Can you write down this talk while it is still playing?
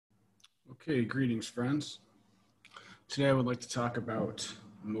Okay, greetings, friends. Today I would like to talk about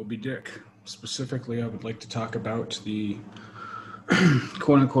Moby Dick. Specifically, I would like to talk about the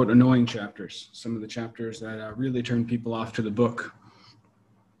quote-unquote annoying chapters, some of the chapters that really turn people off to the book,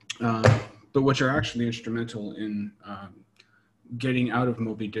 but which are actually instrumental in getting out of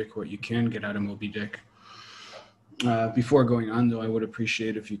Moby Dick what you can get out of Moby Dick. Before going on, though, I would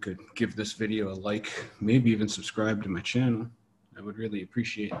appreciate if you could give this video a like, maybe even subscribe to my channel. I would really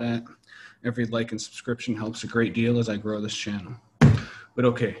appreciate that. Every like and subscription helps a great deal as I grow this channel. But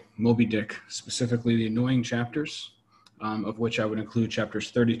okay, Moby Dick, specifically the annoying chapters, of which I would include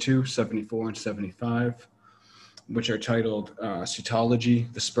chapters 32, 74, and 75, which are titled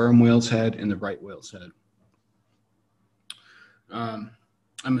Cetology, the Sperm Whale's Head, and the Right Whale's Head.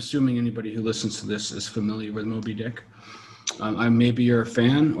 I'm assuming anybody who listens to this is familiar with Moby Dick. Maybe you're a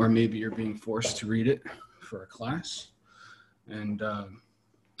fan, or maybe you're being forced to read it for a class. And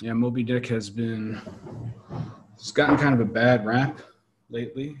yeah, Moby Dick it's gotten kind of a bad rap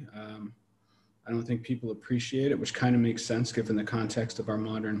lately. I don't think people appreciate it, which kind of makes sense given the context of our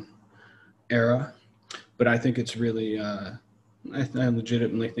modern era. But I think it's really, I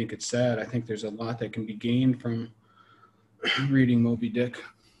legitimately think it's sad. I think there's a lot that can be gained from reading Moby Dick,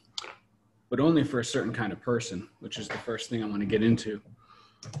 but only for a certain kind of person, which is the first thing I want to get into.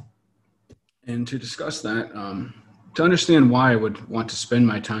 And to discuss that, to understand why I would want to spend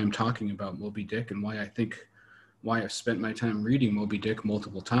my time talking about Moby Dick and why I've spent my time reading Moby Dick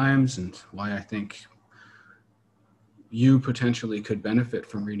multiple times and why I think you potentially could benefit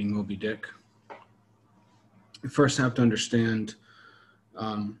from reading Moby Dick. You first have to understand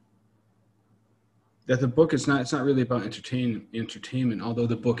that the book it's not really about entertainment, although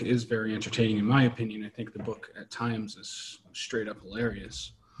the book is very entertaining in my opinion. I think the book at times is straight up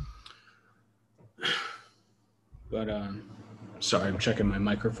hilarious. But sorry, I'm checking my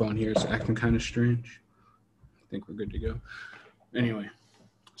microphone here. It's acting kind of strange. I think we're good to go. Anyway,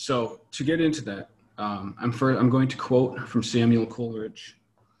 so to get into that, I'm going to quote from Samuel Coleridge,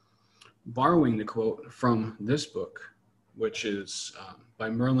 borrowing the quote from this book, which is by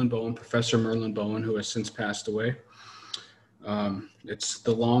Merlin Bowen, Professor Merlin Bowen, who has since passed away. It's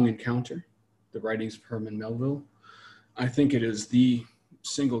The Long Encounter, the writings of Herman Melville. I think it is the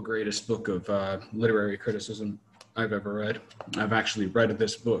single greatest book of literary criticism I've ever read. I've actually read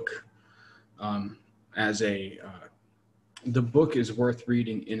this book the book is worth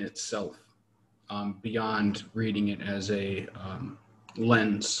reading in itself, beyond reading it as a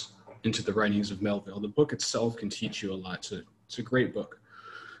lens into the writings of Melville. The book itself can teach you a lot. It's a great book.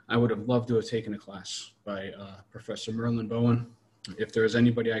 I would have loved to have taken a class by Professor Merlin Bowen. If there was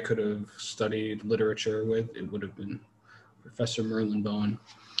anybody I could have studied literature with, it would have been Professor Merlin Bowen.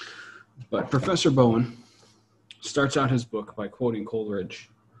 But Professor Bowen starts out his book by quoting Coleridge,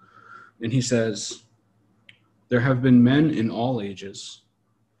 and he says, "There have been men in all ages,"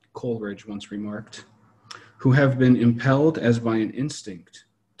 Coleridge once remarked, "who have been impelled as by an instinct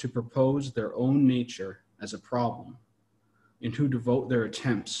to propose their own nature as a problem, and who devote their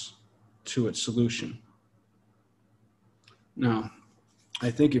attempts to its solution." Now, I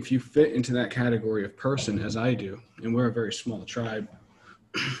think if you fit into that category of person, as I do, and we're a very small tribe,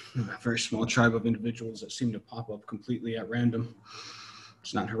 a very small tribe of individuals that seem to pop up completely at random.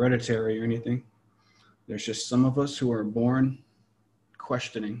 It's not hereditary or anything. There's just some of us who are born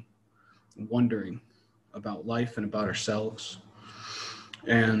questioning, wondering about life and about ourselves,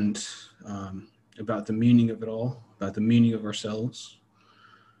 and about the meaning of it all, about the meaning of ourselves.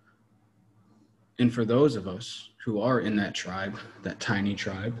 And for those of us who are in that tribe, that tiny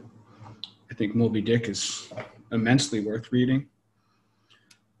tribe, I think Moby Dick is immensely worth reading.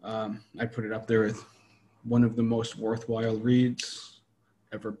 I put it up there with one of the most worthwhile reads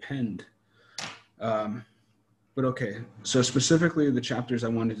ever penned. But okay, so specifically the chapters I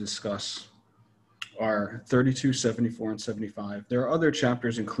want to discuss are 32, 74, and 75. There are other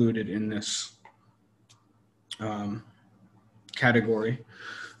chapters included in this category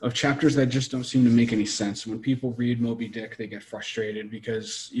of chapters that just don't seem to make any sense. When people read Moby Dick, they get frustrated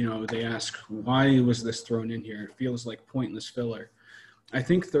because, they ask, why was this thrown in here? It feels like pointless filler. I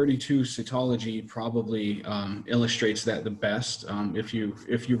think 32 Cetology probably illustrates that the best. If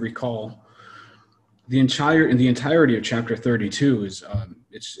you recall, the entirety of chapter 32 is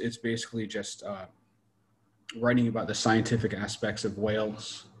it's basically just writing about the scientific aspects of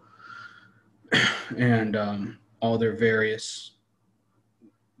whales and all their various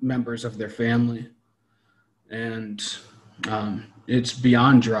members of their family, and it's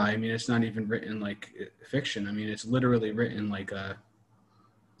beyond dry. I mean, it's not even written like fiction. I mean, it's literally written like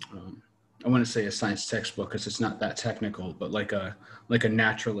I want to say a science textbook because it's not that technical, but like a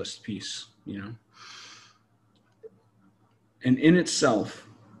naturalist piece, you know. And in itself,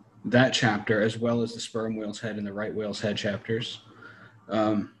 that chapter, as well as the sperm whale's head and the right whale's head chapters,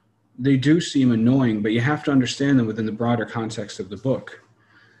 they do seem annoying, but you have to understand them within the broader context of the book.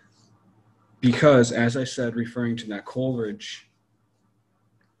 Because, as I said, referring to that Coleridge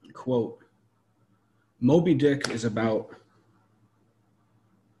quote, Moby Dick is about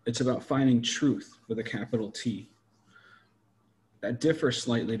finding truth with a capital T. That differs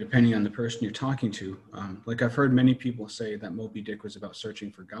slightly depending on the person you're talking to. Like I've heard many people say that Moby Dick was about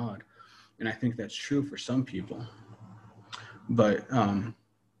searching for God, and I think that's true for some people. But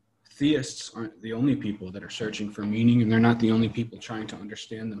theists aren't the only people that are searching for meaning, and they're not the only people trying to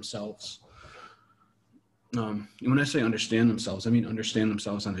understand themselves. And when I say understand themselves, I mean understand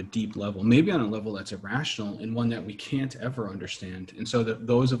themselves on a deep level, maybe on a level that's irrational and one that we can't ever understand. And so that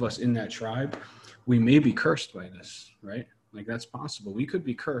those of us in that tribe, we may be cursed by this, right? Like that's possible. We could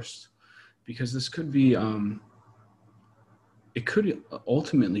be cursed because this could be, it could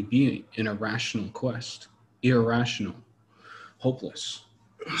ultimately be an irrational quest, irrational, hopeless,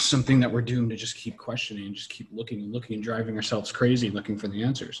 something that we're doomed to just keep questioning and just keep looking and looking and driving ourselves crazy looking for the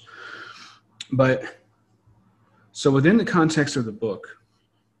answers. But so within the context of the book,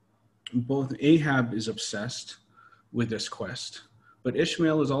 both Ahab is obsessed with this quest, but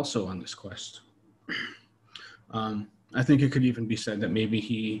Ishmael is also on this quest. I think it could even be said that maybe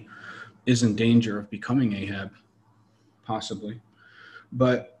he is in danger of becoming Ahab, possibly.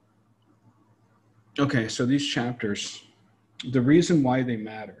 But, okay, so these chapters, the reason why they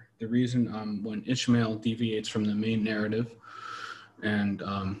matter, the reason when Ishmael deviates from the main narrative and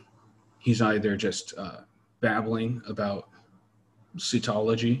he's either just babbling about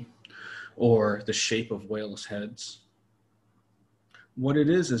cetology or the shape of whales' heads, what it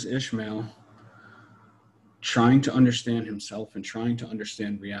is Ishmael trying to understand himself and trying to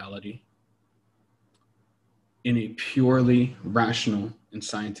understand reality in a purely rational and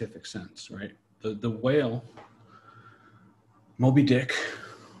scientific sense, right? The whale, Moby Dick,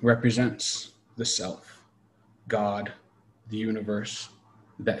 represents the self, God, the universe,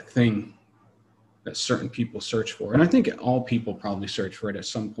 that thing that certain people search for. And I think all people probably search for it at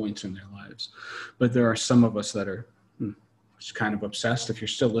some points in their lives. But there are some of us that are just kind of obsessed. If you're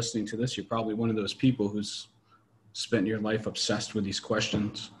still listening to this, you're probably one of those people who's spent your life obsessed with these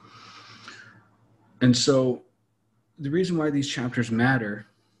questions. And so the reason why these chapters matter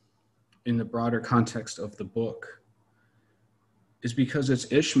in the broader context of the book is because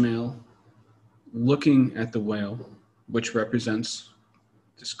it's Ishmael looking at the whale, which represents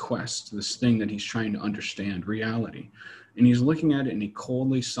this quest, this thing that he's trying to understand, reality. And he's looking at it in a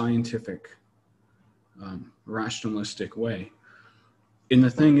coldly scientific, rationalistic way. And the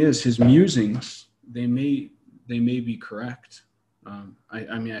thing is, his musings, they may be correct.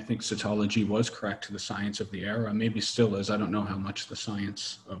 I mean, I think cetology was correct to the science of the era, maybe still is. I don't know how much the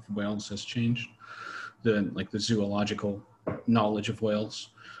science of whales has changed, the zoological knowledge of whales.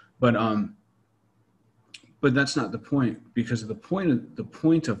 But that's not the point, because the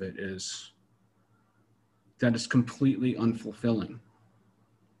point of it is that it's completely unfulfilling,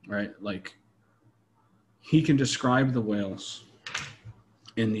 right? Like, he can describe the whales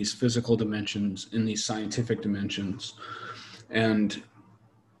in these physical dimensions, in these scientific dimensions, and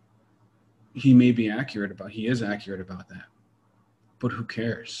he is accurate about that, but who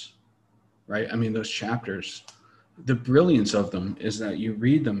cares, right? I mean, those chapters, the brilliance of them is that you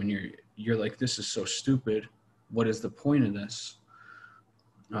read them and you're like, this is so stupid. What is the point of this?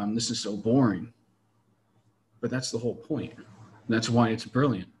 This is so boring. But that's the whole point. That's why it's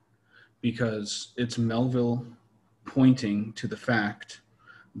brilliant, because it's Melville pointing to the fact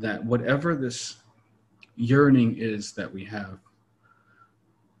that whatever this yearning is that we have,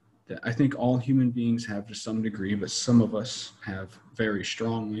 that I think all human beings have to some degree, but some of us have very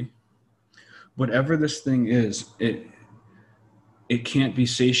strongly, whatever this thing is, it can't be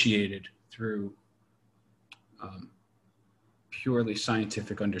satiated through purely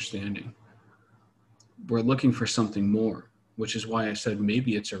scientific understanding. We're looking for something more, which is why I said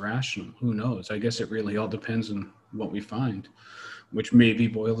maybe it's irrational. Who knows? I guess it really all depends on what we find, which maybe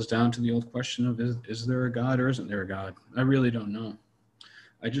boils down to the old question of is there a God or isn't there a God? I really don't know.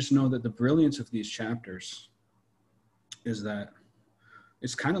 I just know that the brilliance of these chapters is that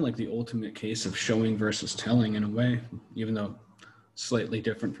it's kind of like the ultimate case of showing versus telling in a way, even though slightly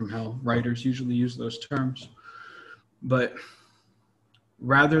different from how writers usually use those terms. But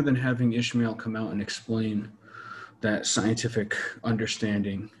rather than having Ishmael come out and explain that scientific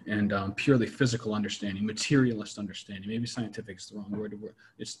understanding and purely physical understanding, materialist understanding, maybe scientific is the wrong word.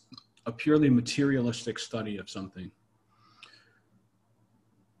 It's a purely materialistic study of something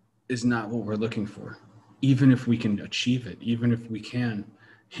is not what we're looking for. Even if we can achieve it, even if we can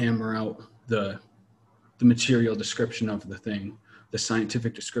hammer out the material description of the thing, the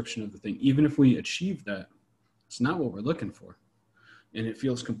scientific description of the thing, even if we achieve that, it's not what we're looking for. And it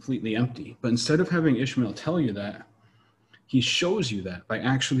feels completely empty. But instead of having Ishmael tell you that, he shows you that by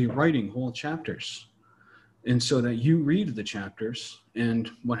actually writing whole chapters. And so that you read the chapters, and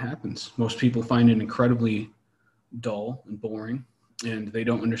what happens? Most people find it incredibly dull and boring, and they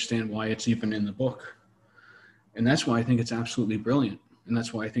don't understand why it's even in the book. And that's why I think it's absolutely brilliant. And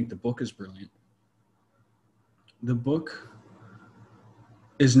that's why I think the book is brilliant. The book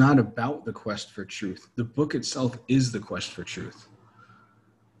is not about the quest for truth. The book itself is the quest for truth.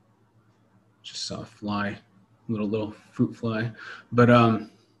 Just saw a fly, little fruit fly. But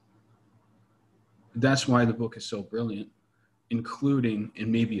that's why the book is so brilliant, including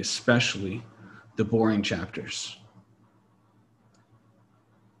and maybe especially the boring chapters.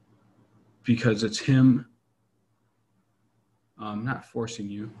 Because it's him not forcing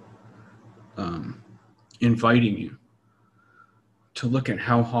you, inviting you to look at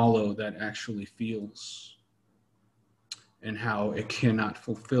how hollow that actually feels and how it cannot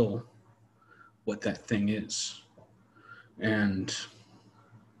fulfill what that thing is. And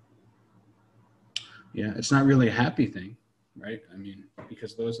yeah, it's not really a happy thing, right? I mean,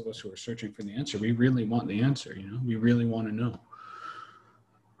 because those of us who are searching for the answer, we really want the answer, you know? We really want to know,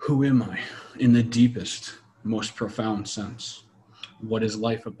 who am I in the deepest, most profound sense? What is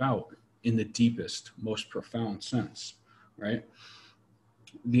life about in the deepest, most profound sense, right?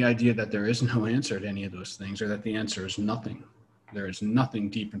 The idea that there is no answer to any of those things, or that the answer is nothing. There is nothing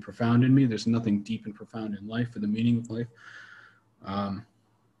deep and profound in me. There's nothing deep and profound in life, or the meaning of life.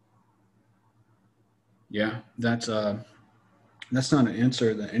 Yeah, that's not an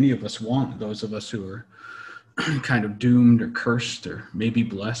answer that any of us want. Those of us who are kind of doomed or cursed or maybe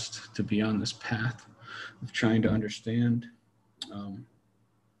blessed to be on this path of trying to understand. And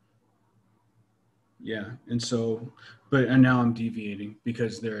now I'm deviating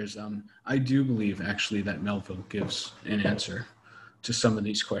because there's, I do believe actually that Melville gives an answer to some of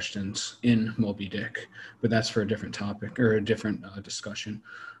these questions in Moby Dick, but that's for a different topic or a different discussion.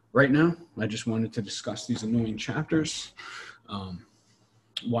 Right now, I just wanted to discuss these annoying chapters,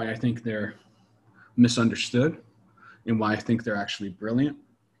 why I think they're misunderstood, and why I think they're actually brilliant.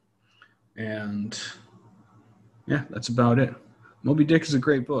 And yeah, that's about it. Moby Dick is a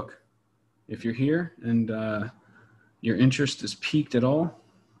great book. If you're here and your interest is piqued at all,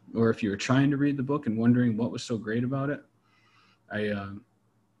 or if you were trying to read the book and wondering what was so great about it,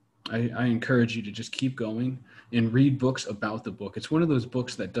 I encourage you to just keep going and read books about the book. It's one of those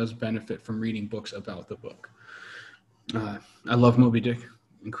books that does benefit from reading books about the book. I love Moby Dick,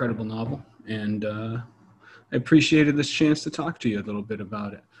 incredible novel, and I appreciated this chance to talk to you a little bit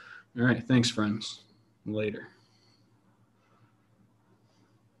about it. All right, thanks, friends. Later.